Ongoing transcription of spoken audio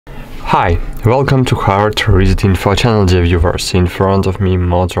Hi, welcome to HardReset.Info channel, dear viewers. In front of me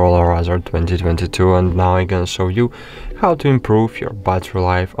Motorola Razr 2022, and now I'm gonna show you how to improve your battery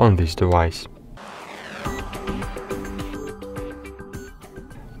life on this device.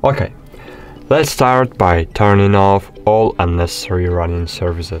 Okay, let's start by turning off all unnecessary running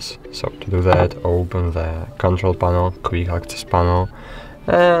services. So to do that, open the control panel, quick access panel,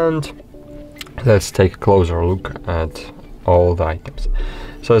 and let's take a closer look at all the items.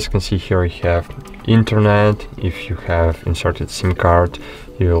 So as you can see here, you have internet. If you have inserted SIM card,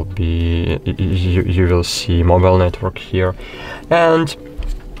 you will see mobile network here. And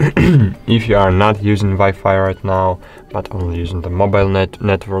if you are not using Wi-Fi right now, but only using the mobile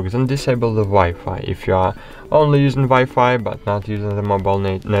network, then disable the Wi-Fi. If you are only using Wi-Fi but not using the mobile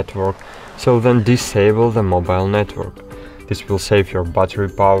network, so then disable the mobile network. This will save your battery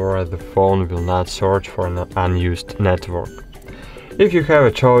power, as the phone will not search for an unused network. If you have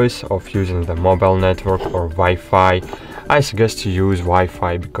a choice of using the mobile network or Wi-Fi, I suggest to use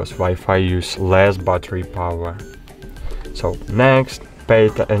Wi-Fi because Wi-Fi uses less battery power. So next, pay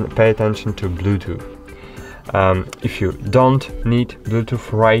attention to Bluetooth. If you don't need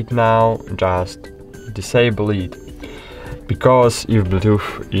Bluetooth right now, just disable it, because if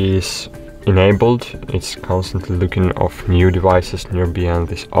Bluetooth is enabled, it's constantly looking of new devices nearby, and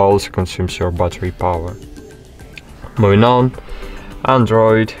this also consumes your battery power. Moving on,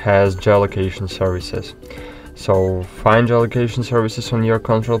 Android has geolocation services. So find geolocation services on your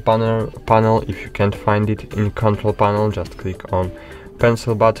control panel. If you can't find it in control panel, just click on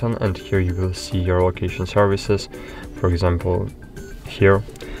pencil button, and here you will see your location services, for example here.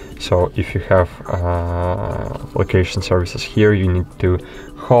 So if you have location services here, you need to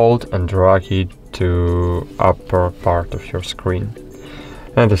hold and drag it to upper part of your screen.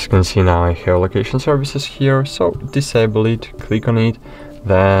 And as you can see, now I have location services here, so disable it, click on it,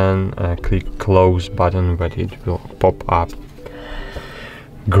 then click close button, but it will pop up.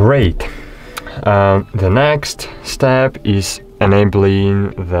 Great. The next step is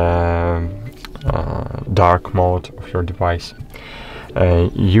enabling the dark mode of your device.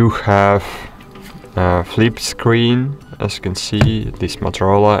 You have a flip screen. As you can see, this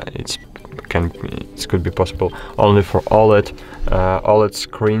Motorola, it could be possible only for OLED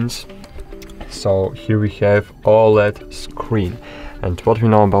screens. So here we have OLED screen. And what we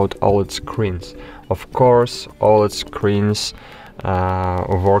know about OLED screens? Of course, OLED screens are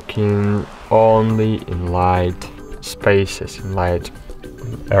working only in light spaces, in light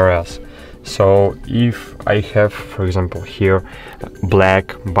areas. So if I have, for example, here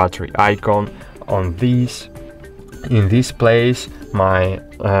black battery icon on this, in this place, my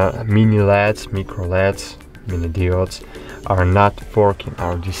mini LEDs, micro LEDs, mini diodes are not working,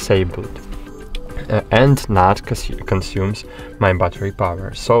 are disabled, and not consumes my battery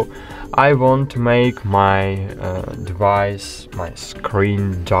power. So I want to make my device, my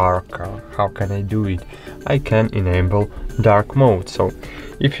screen darker. How can I do it? I can enable dark mode. So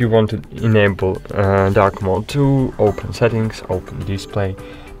if you want to enable dark mode 2, open settings, open display,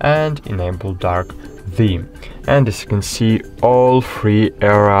 and enable dark theme. And as you can see, all three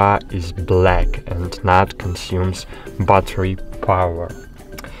area is black and not consumes battery power.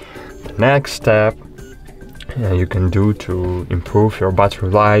 The next step you can do to improve your battery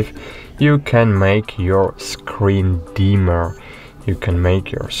life, you can make your screen dimmer, you can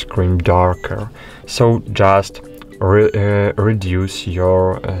make your screen darker. So just reduce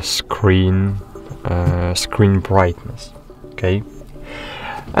your screen brightness. Okay.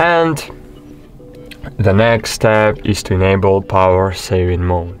 And the next step is to enable power saving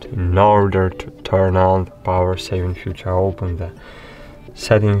mode. In order to turn on the power saving feature, open the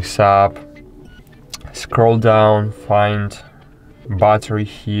settings app, scroll down, find battery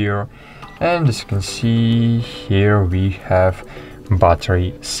here, and as you can see here we have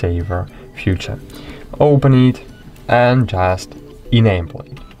battery saver feature. Open it and just enable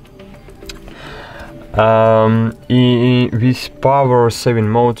it. With power saving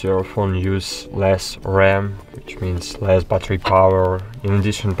mode, your phone uses less RAM, which means less battery power. In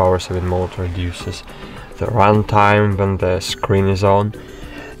addition, power saving mode reduces the runtime when the screen is on,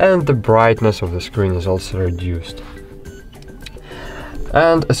 and the brightness of the screen is also reduced.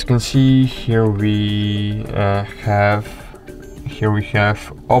 And as you can see here, we have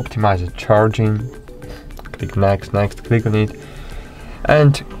optimized charging. Click next, click on it,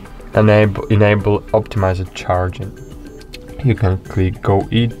 and enable optimized charging. You can click go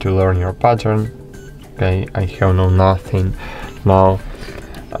it to learn your pattern. Okay, I have nothing now,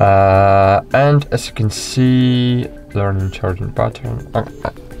 and as you can see, learning charging pattern.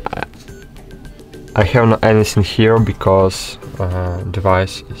 I have no anything here because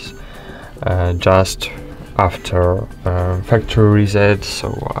device is just after factory reset,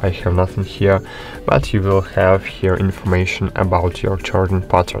 so I have nothing here, but you will have here information about your charging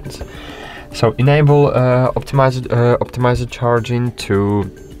patterns. So enable optimized charging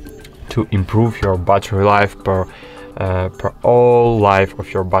to improve your battery life per all life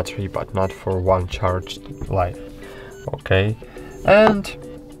of your battery, but not for one charged life. Okay, and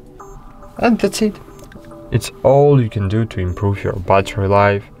that's it. It's all you can do to improve your battery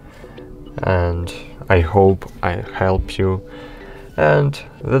life, and I hope I help you. And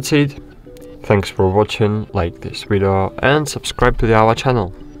that's it. Thanks for watching, like this video and subscribe to our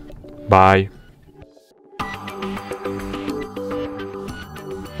channel. Bye.